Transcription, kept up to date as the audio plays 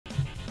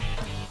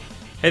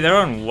Hey there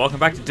everyone, welcome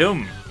back to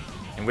Doom,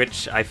 in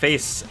which I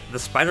face the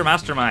Spider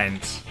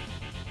Mastermind.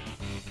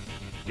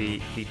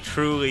 The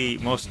truly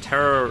most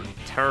terror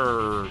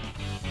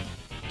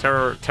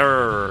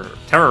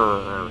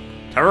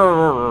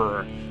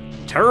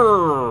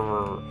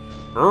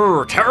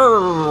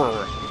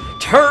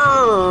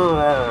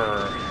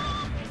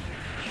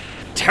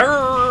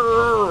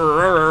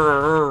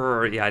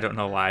Yeah, I don't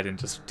know why I didn't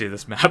just do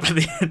this map at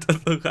the end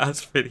of the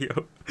last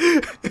video.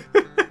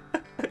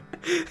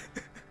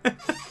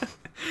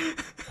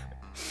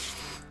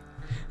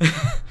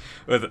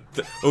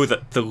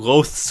 the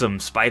loathsome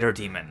spider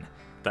demon,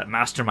 that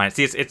mastermind.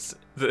 See, it's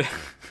the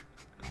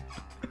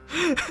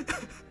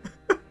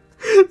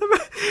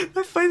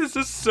that fight is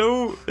just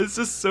so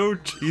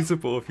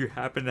cheesable if you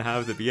happen to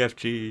have the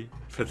BFG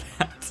for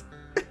that.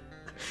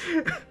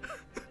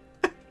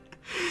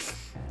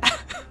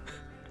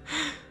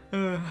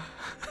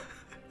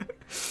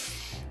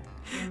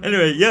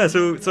 Anyway, yeah.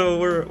 So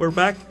we're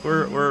back.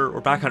 We're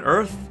back on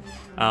Earth.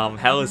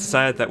 Hell has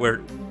decided that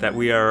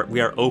we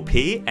are OP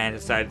and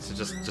decided to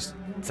just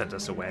send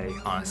us away.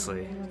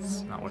 Honestly,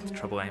 it's not worth the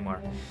trouble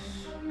anymore.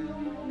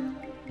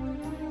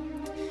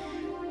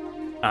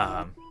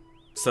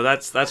 So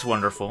that's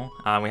wonderful.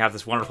 We have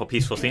this wonderful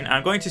peaceful scene.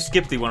 I'm going to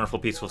skip the wonderful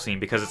peaceful scene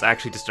because it's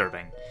actually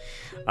disturbing.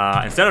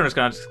 Instead, I'm just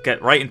going to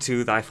get right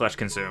into Thy Flesh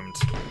Consumed,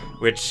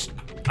 which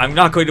I'm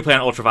not going to play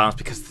on ultraviolence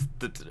because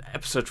the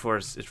episode 4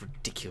 is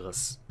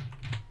ridiculous.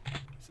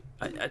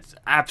 It's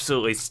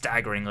absolutely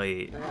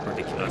staggeringly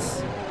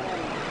ridiculous.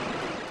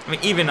 I mean,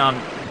 even on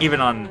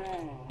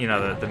you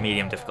know the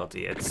medium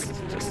difficulty, it's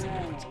just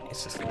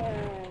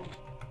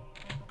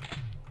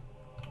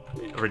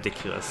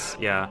ridiculous.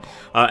 Yeah.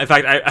 In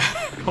fact, I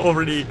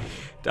already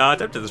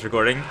attempted this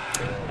recording,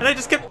 and I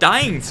just kept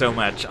dying so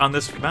much on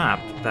this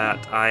map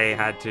that I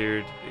had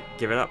to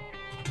give it up.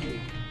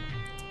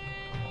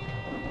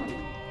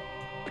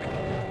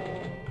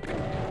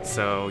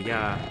 So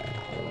yeah.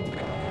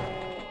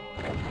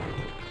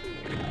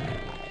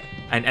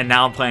 And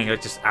now I'm playing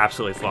it just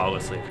absolutely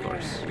flawlessly, of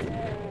course.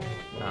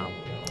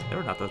 There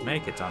were not those many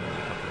kids on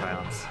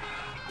Ultraviolence.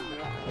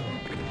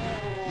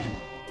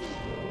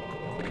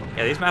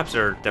 Yeah, these maps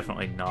are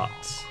definitely not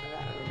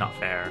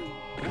fair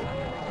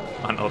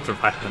on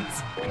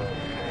Ultraviolence.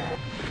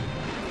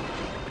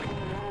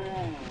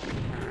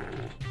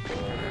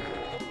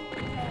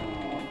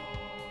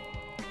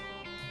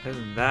 Other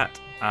than that,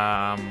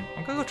 I'm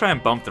gonna go try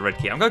and bump the red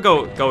key. I'm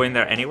gonna go in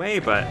there anyway,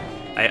 but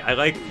I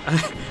like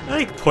I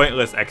like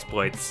pointless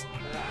exploits.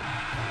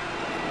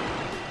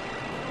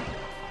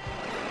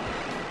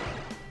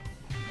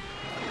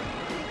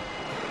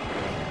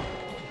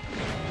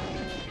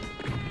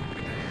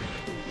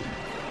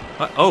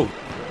 What? Oh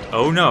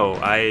no!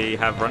 I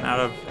have run out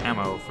of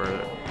ammo for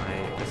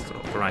my pistol,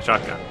 for my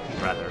shotgun,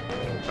 rather.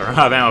 If I run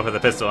out of ammo for the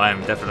pistol, I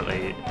am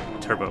definitely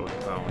turbo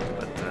boned,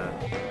 but.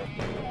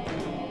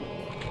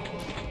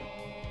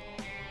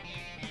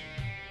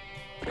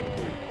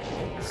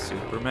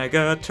 Super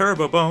Mega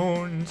Turbo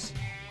Bones.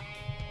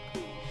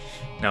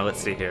 Now let's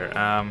see here.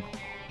 I'm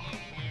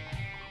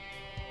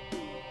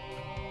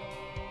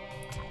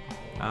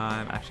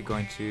actually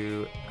going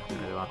to. I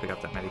really want to pick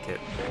up that medikit.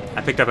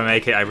 I picked up a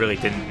medikit I really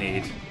didn't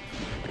need.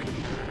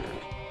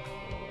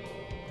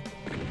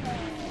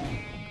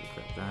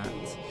 Equip that.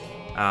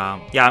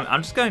 Yeah,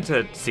 I'm just going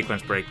to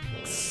sequence break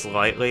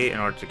slightly in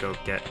order to go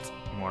get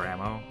more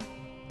ammo.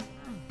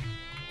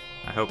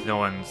 I hope no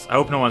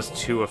one's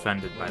too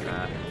offended by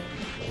that.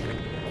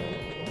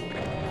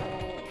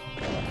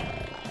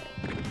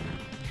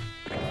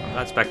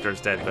 That Spectre is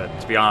dead,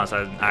 but to be honest,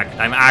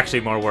 I'm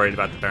actually more worried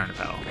about the Baron of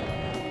Hell.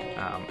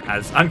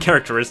 As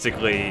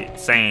uncharacteristically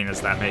sane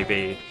as that may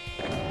be,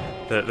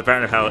 the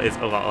Baron of Hell is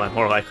a lot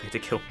more likely to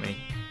kill me.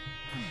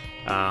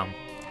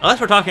 Unless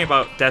we're talking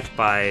about death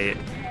by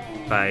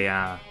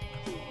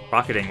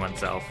rocketing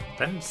oneself,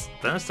 then it's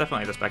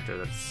definitely the Spectre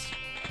that's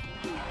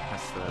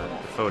the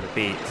foe to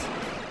beat.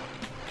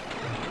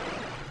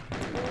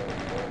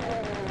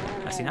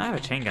 See, now I have a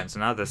chain gun, so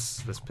now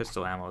this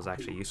pistol ammo is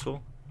actually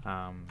useful.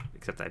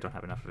 Except I don't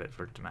have enough of it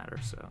for it to matter,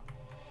 so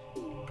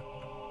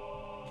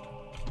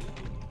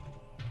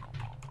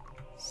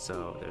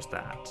there's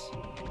that.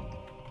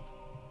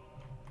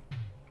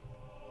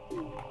 I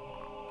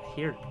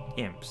hear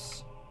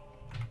imps.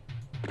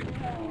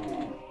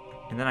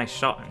 And then I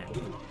shot an imp.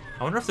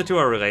 I wonder if the two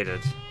are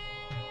related.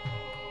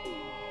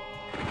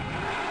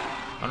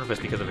 I wonder if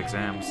it's because of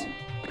exams.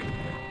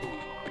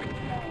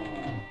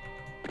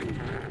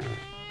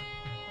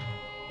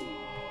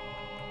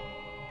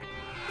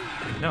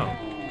 No.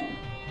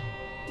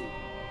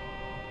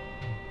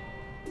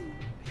 I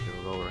hear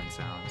lowering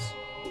sounds.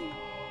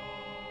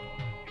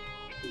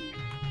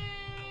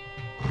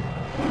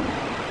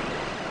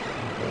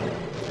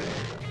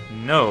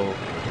 No.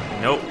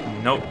 Nope.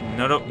 Nope.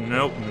 No. Nope.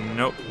 Nope.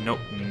 Nope. Nope.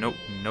 Nope.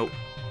 Nope.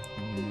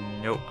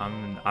 Nope.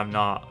 I'm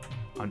not.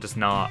 I'm just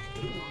not.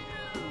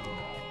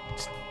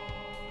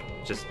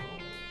 Just.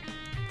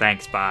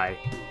 Thanks. Bye.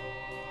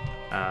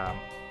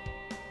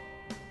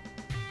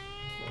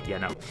 Yeah.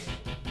 No.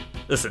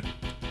 Listen.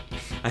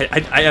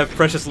 I have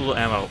precious little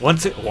ammo.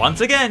 Once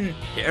again,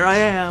 here I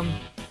am.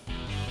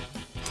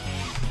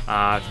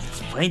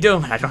 Playing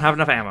Doom, I don't have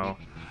enough ammo.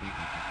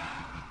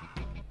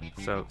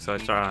 So I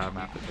start on a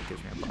map that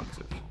gives me a box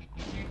of.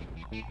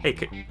 Hey,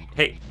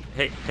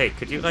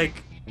 could you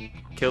like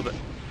kill the?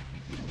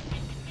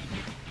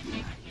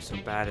 You're so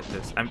bad at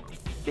this. I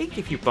think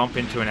if you bump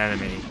into an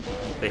enemy,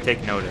 they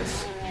take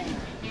notice.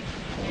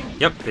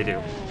 Yep, they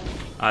do.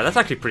 That's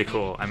actually pretty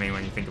cool. I mean,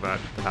 when you think about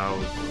how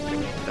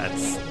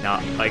that's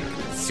not, like,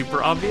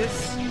 super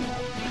obvious.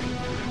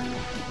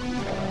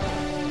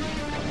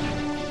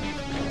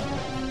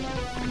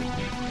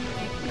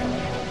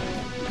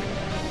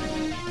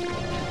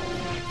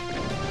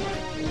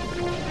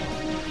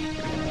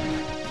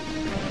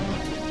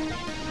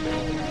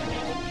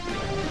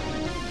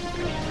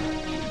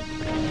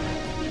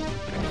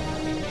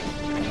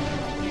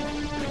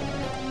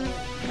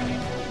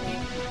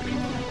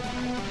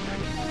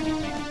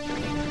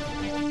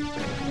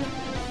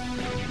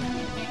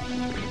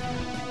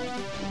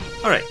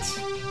 Alright, so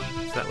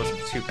that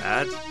wasn't too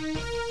bad.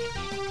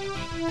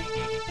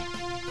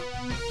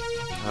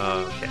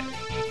 Okay.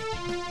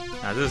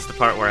 Now this is the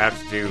part where I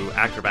have to do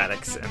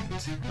acrobatics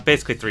and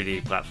basically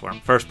 3D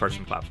platform,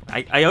 first-person platform.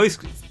 I always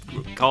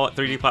call it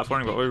 3D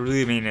platforming, but what we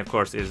really mean, of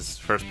course, is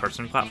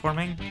first-person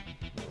platforming.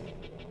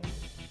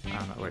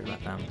 I'm not worried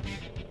about them.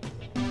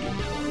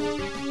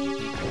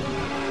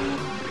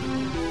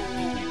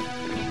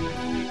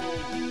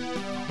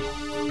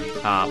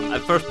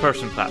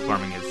 First-person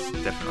platforming is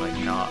definitely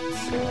not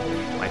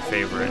my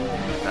favorite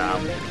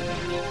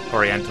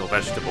oriental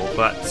vegetable,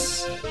 but I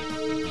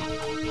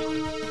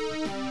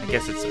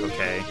guess it's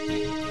okay.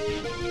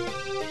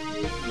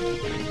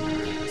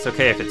 It's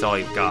okay if it's all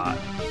you've got.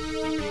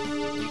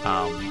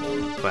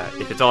 But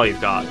if it's all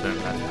you've got, then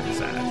that's pretty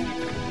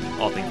sad,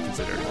 all things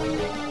considered.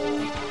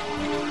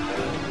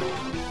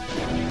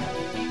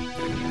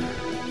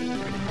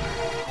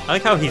 I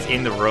like how he's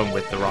in the room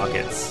with the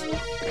rockets.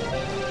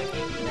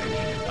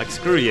 Like,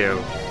 screw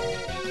you.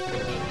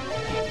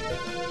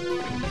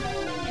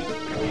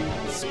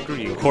 Screw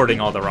you, hoarding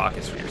all the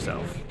rockets for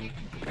yourself.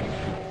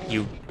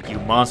 You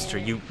monster,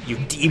 you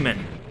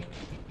demon.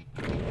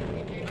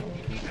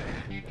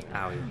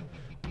 Owie.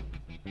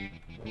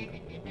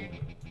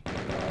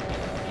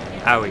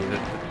 Owie, the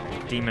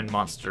demon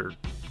monster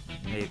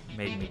made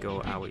me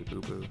go owie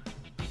boo boo.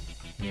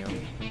 You know.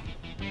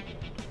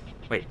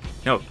 Wait,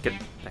 no, get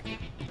back here.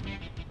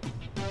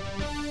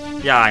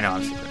 Yeah, I know,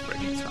 I'm secret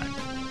breaking, it's fine.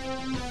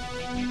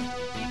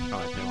 Oh, I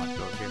don't want to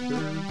go over here.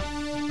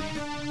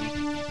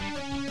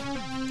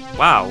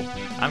 Wow,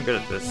 I'm good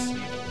at this.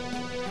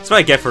 That's what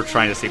I get for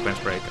trying to sequence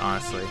break,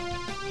 honestly.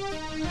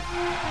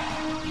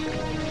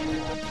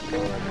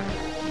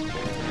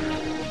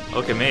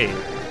 Look at me,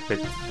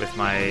 with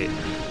my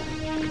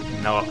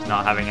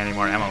not having any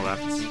more ammo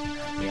left.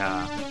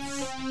 Yeah.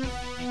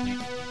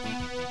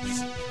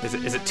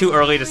 Is it too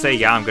early to say,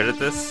 yeah, I'm good at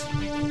this?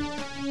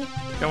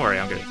 Don't worry,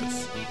 I'm good at this.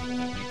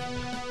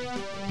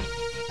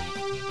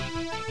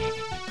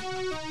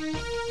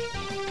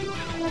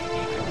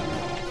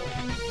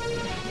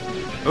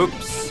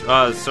 Oops.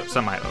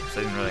 Semi-oops.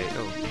 I didn't really...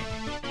 Oh.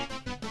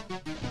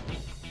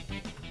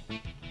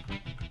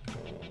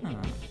 Huh.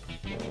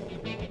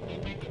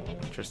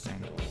 Interesting.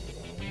 I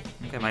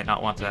think I might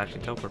not want to actually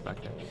teleport back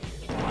there.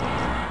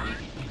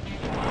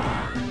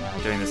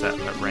 Doing this at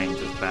range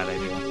is a bad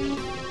idea.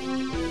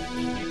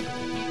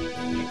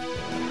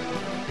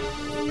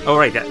 Oh,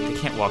 right. They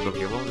can't walk over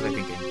here. What was I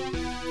thinking?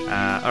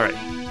 Alright.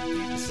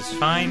 This is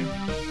fine.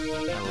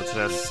 I will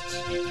just...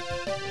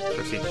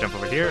 proceed to jump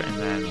over here, and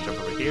then jump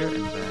over here,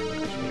 and then...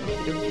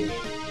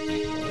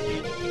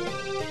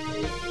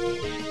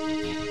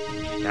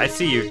 Yeah, I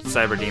see you,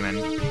 Cyber Demon.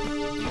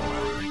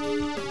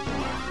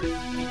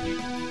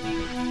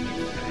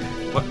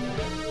 What?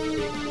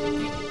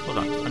 Hold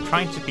on. I'm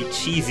trying to be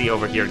cheesy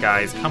over here,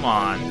 guys. Come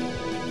on.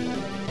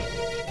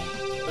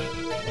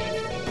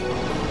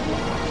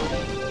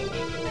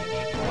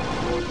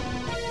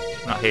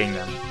 I'm not hitting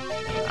them.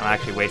 I'm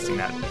actually wasting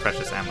that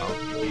precious ammo.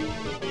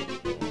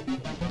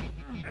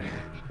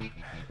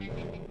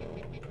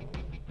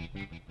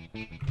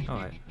 Oh,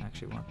 I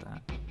actually want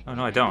that. Oh,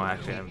 no, I don't.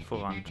 Actually, I have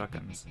full-on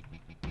shotguns.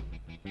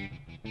 I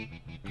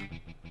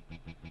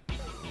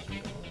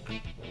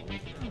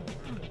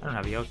don't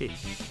have a ELP.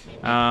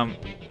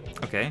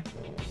 Okay.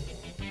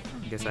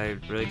 I guess I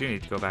really do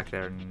need to go back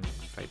there and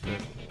fight the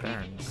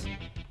Barons.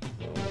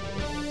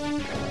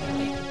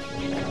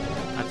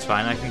 That's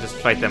fine. I can just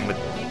fight them with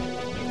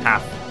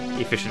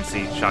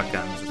half-efficiency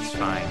shotguns. It's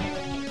fine.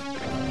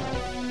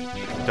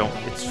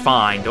 It's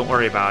fine, don't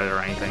worry about it or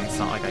anything. It's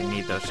not like I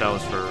need those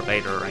shells for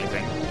later or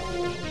anything.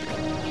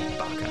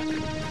 Baka.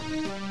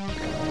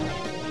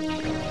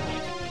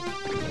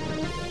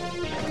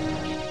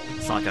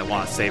 It's not like I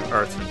want to save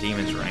Earth from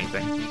demons or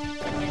anything.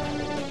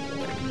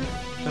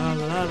 La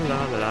la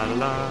la la la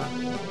la.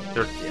 I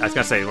was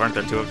gonna say, weren't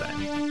there two of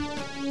them?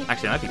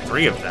 Actually, there might be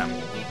three of them,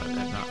 but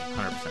I'm not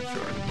 100%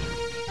 sure.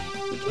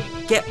 Would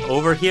you get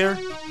over here?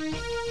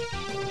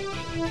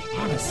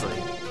 Honestly.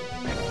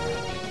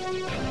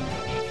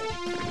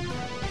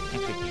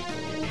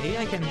 maybe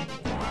I can...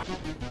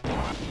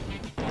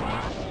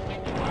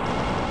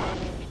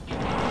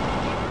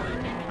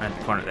 Right in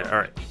the corner there.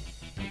 Alright.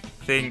 I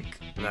think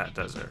that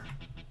does her.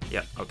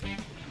 Yep, okay.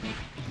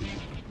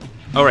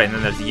 Oh, right, and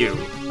then there's you.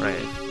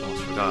 Right,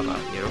 almost forgot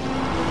about you.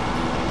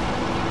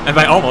 And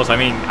by almost, I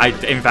mean, I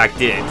in fact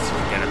did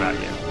forget about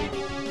you.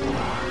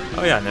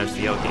 Oh yeah, and there's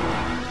the Yogi.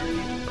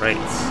 Right.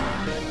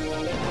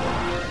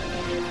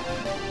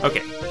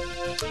 Okay.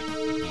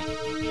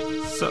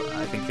 So,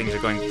 I think things are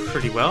going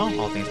pretty well,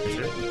 all things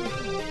considered.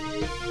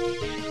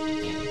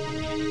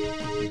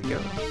 Here we go.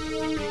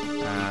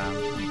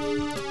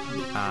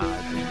 I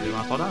didn't really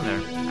want to fall down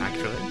there,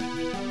 actually.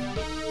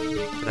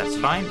 But that's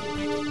fine.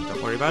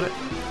 Don't worry about it.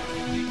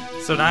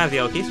 So now I have the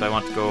L key, so I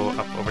want to go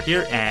up over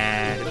here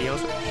and hit the L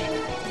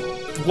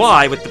switch.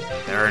 Why with the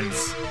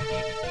Barons?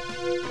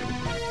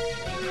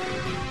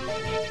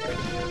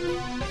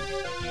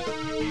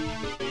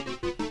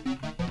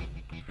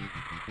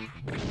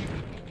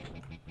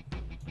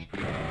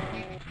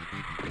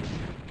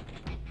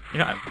 You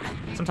know,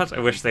 sometimes I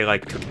wish they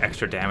like took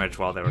extra damage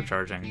while they were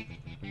charging,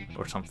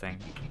 or something.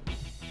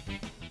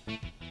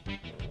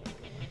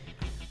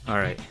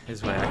 Alright, this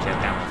is what I actually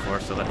have ammo for,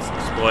 so let's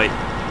exploit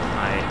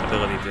my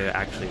ability to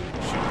actually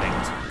shoot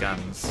things with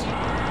guns.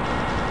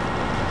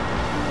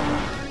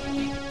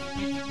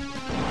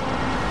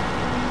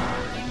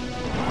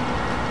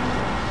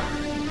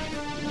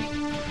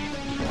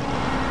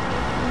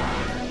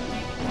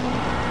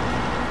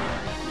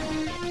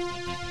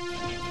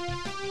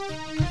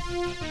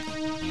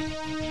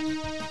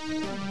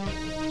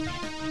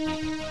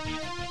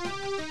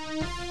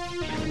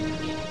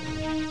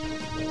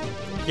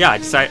 Yeah,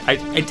 I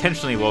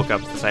intentionally woke up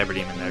the Cyber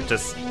Demon there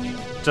just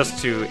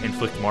to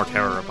inflict more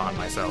terror upon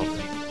myself,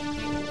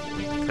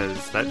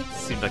 because that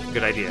seemed like a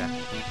good idea.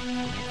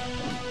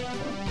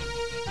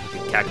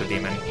 Cacto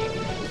Demon.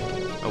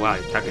 Oh wow,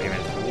 your Cacto Demon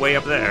is way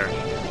up there.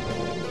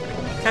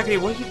 Cacto,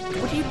 what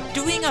are you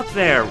doing up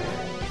there?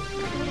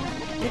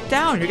 Get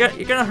down! You're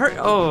gonna hurt.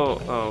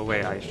 Oh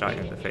wait, I shot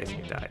you in the face and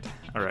you died.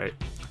 All right,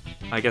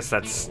 I guess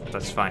that's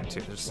fine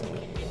too.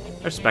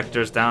 There's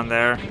specters down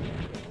there.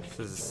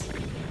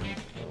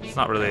 It's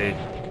not really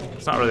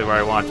where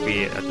I want to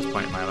be at this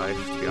point in my life,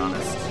 to be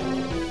honest.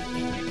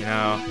 You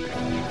know,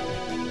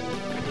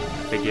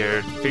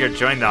 figured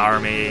join the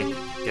army,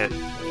 get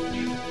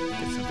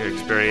some good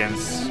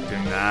experience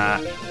doing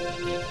that,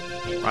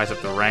 rise up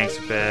the ranks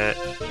a bit,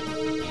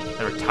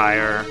 then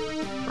retire.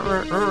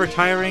 We're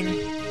retiring,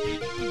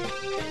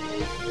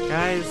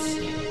 guys.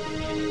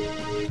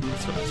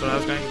 That's what I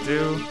was going to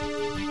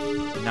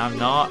do. Now I'm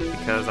not,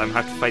 because I'm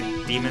gonna have to fight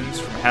demons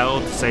from hell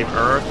to save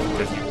Earth,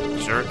 because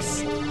you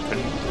jerks.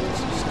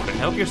 Just couldn't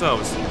help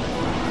yourselves.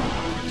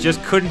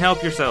 Just couldn't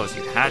help yourselves.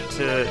 You had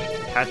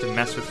to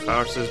mess with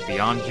forces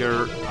beyond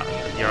your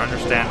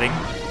understanding,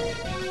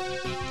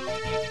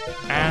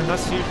 and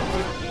thus you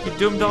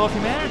doomed all of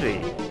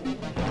humanity.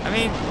 I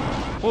mean,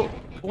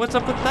 what's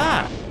up with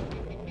that?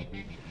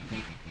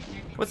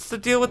 What's the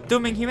deal with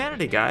dooming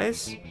humanity,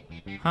 guys?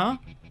 Huh?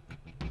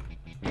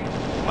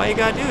 Why you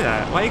gotta do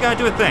that? Why you gotta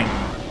do a thing?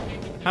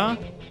 Huh?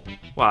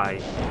 Why?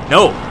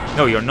 No,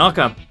 you're not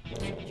gonna.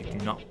 You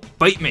do not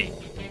bite me.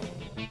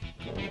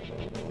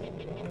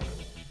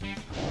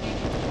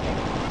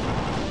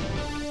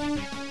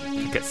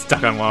 Get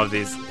stuck on one of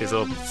these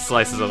little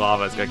slices of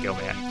lava is gonna kill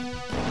me. Just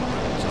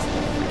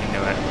freaking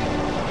knew it.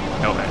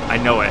 I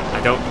know it.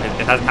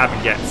 It hasn't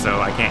happened yet,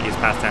 so I can't use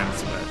past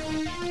tense, but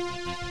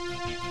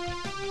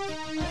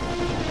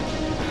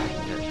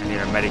I need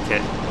a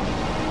medikit.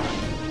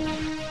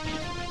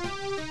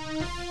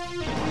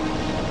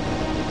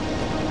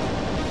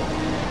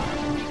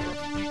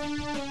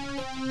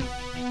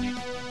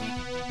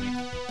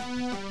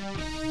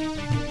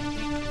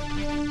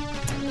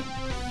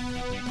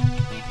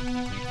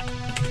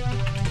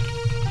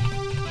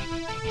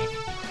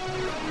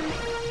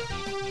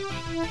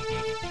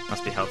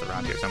 Must be health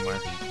around here somewhere.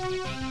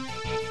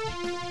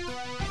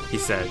 He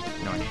said,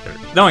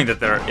 knowing that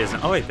there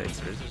isn't. Oh wait, there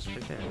is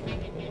right there.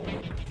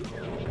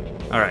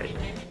 All right.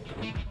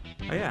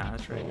 Oh yeah,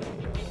 that's right.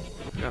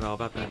 Forgot all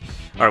about that.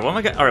 All right, what am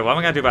I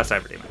gonna do about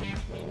Cyber Demon?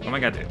 What am I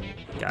gonna do,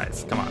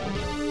 guys? Come on,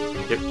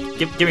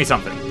 give me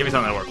something. Give me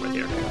something to work with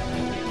here.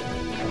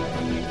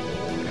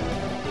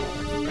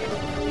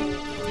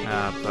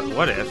 But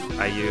what if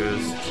I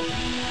used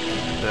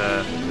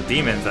the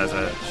demons as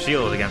a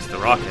shield against the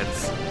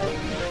rockets?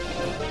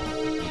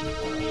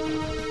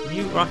 Can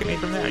you rocket me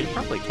from there? You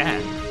probably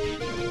can.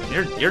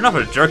 You're enough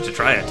of a jerk to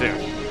try it too.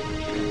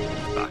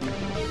 Fuck. You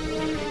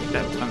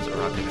have tons of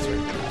rockets here.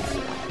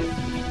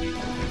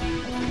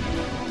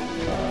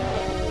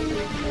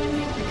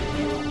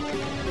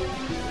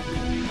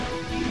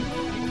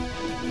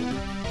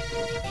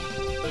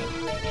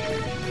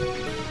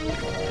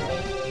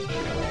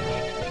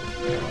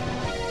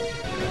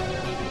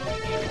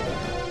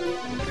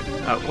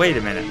 Wait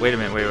a minute, wait. Oh,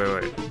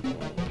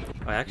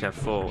 I actually have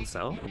full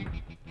cell?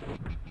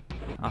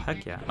 Oh,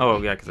 heck yeah.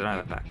 Oh, yeah, because I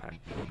don't have a backpack.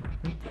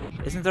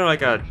 Isn't there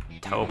like a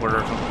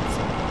teleporter or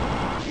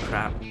something?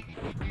 Crap.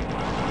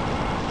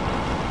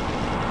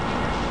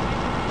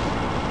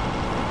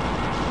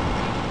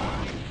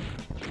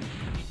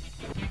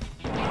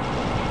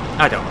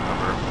 I don't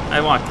remember. I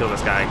want to kill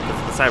this guy,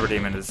 because the Cyber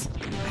Demon is...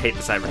 I hate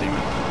the Cyber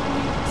Demon.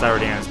 Cyber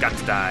Demon has got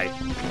to die.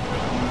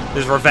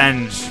 This is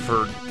revenge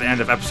for the end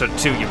of episode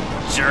 2, you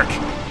jerk!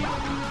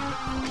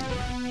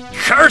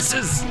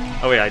 Curses!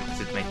 Oh wait, I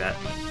did make that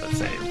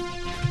save.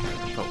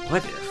 But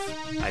what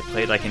if I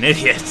played like an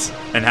idiot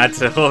and had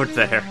to load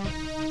there?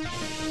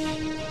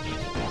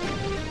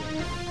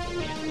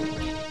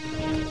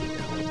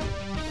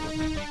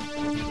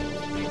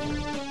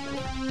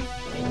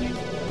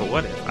 But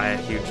what if I had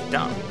a huge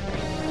dump?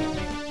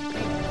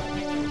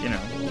 You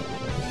know,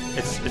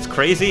 it's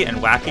crazy and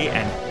wacky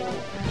and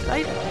did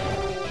I?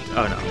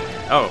 Oh no.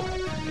 Oh,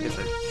 I guess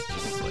it's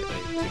just slightly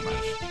too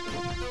much.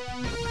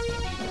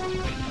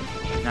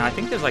 Now I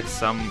think there's like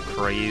some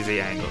crazy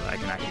angle that I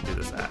can actually do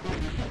this at.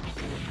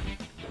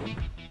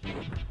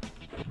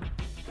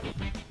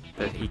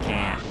 But he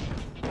can't.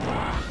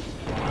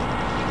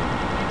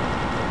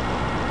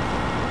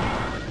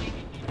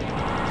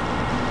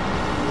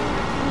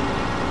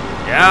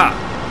 Yeah!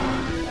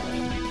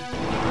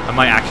 I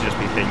might actually just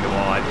be hitting the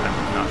wall, I'm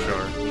not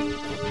sure.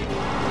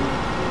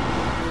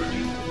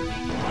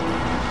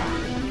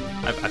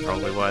 I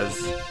probably was.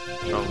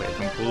 Probably a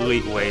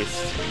complete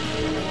waste.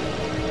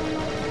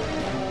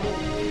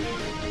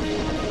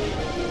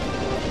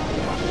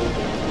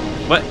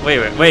 What? Wait.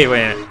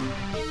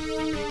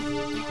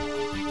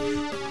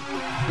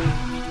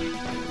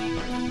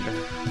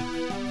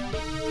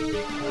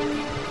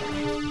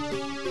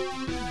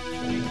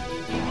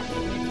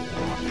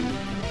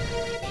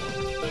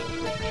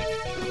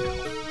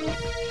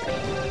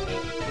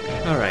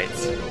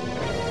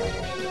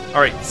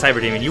 Alright, Cyber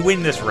Demon, you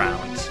win this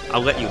round.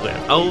 I'll let you live.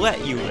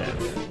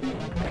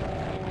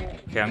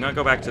 Okay, I'm gonna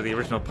go back to the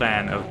original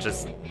plan of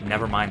just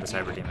never mind the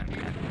Cyber Demon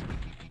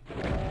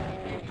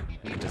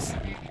and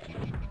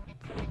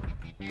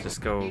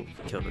just go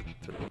kill the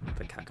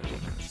Caco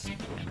Demons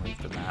and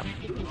leave the map.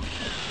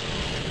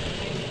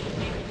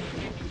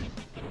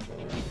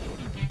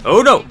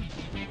 Oh no!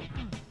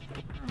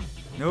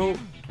 No.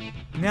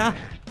 Nah.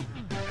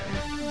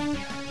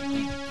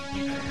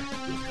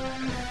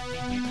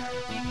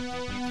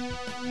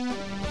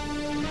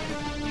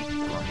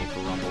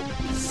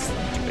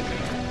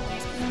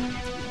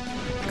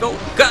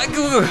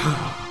 Go!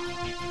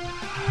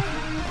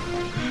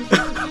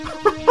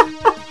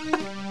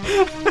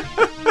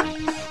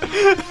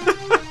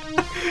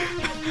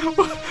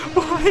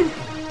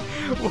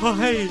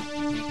 Why?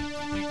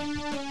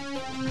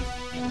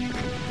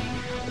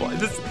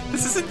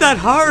 This isn't that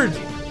hard.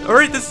 All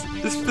right, this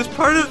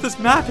part of this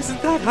map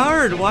isn't that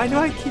hard. Why do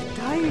I keep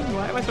dying?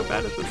 Why am I so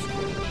bad at this?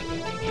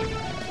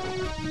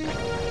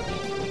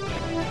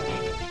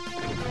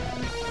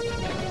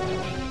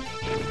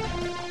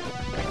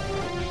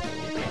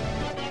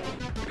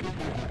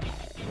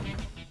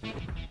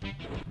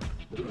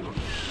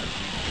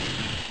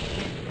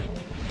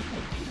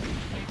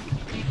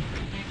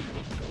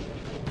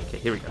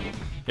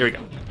 Here we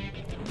go.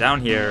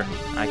 Down here,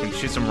 I can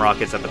shoot some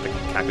rockets up at the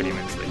Caco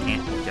Demons so they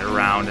can't get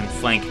around and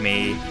flank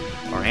me,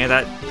 or any of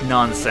that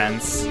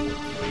nonsense.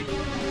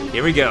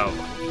 Here we go.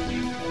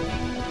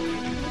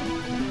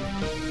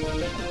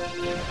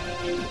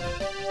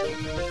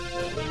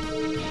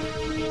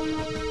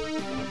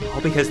 All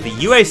because the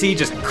UAC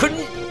just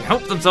couldn't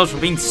help themselves from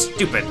being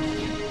stupid.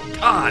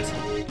 God!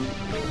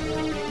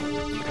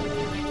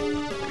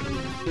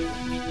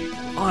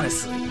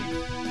 Honestly.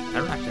 I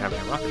don't actually have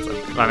any rockets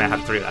left. Well, I mean, I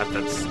have 3 left.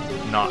 That's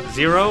not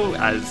 0,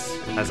 as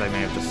I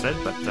may have just said,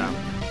 but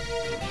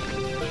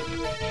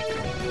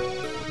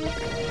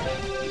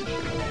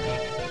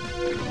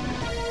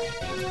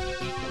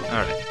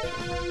alright.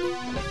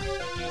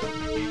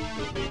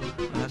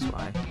 That's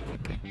why.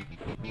 Okay.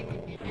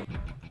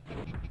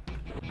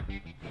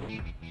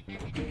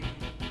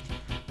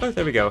 Oh,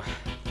 there we go.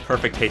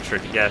 Perfect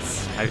hatred.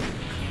 Yes,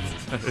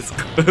 that is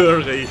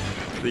clearly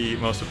the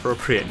most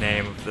appropriate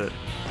name of that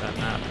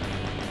map.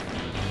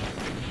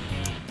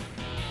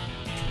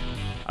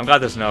 I'm glad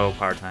there's no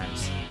power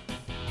times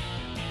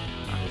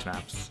on these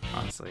maps,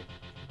 honestly.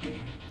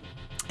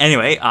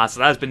 Anyway, so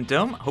that has been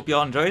Doom. Hope you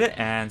all enjoyed it,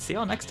 and see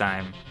y'all next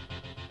time.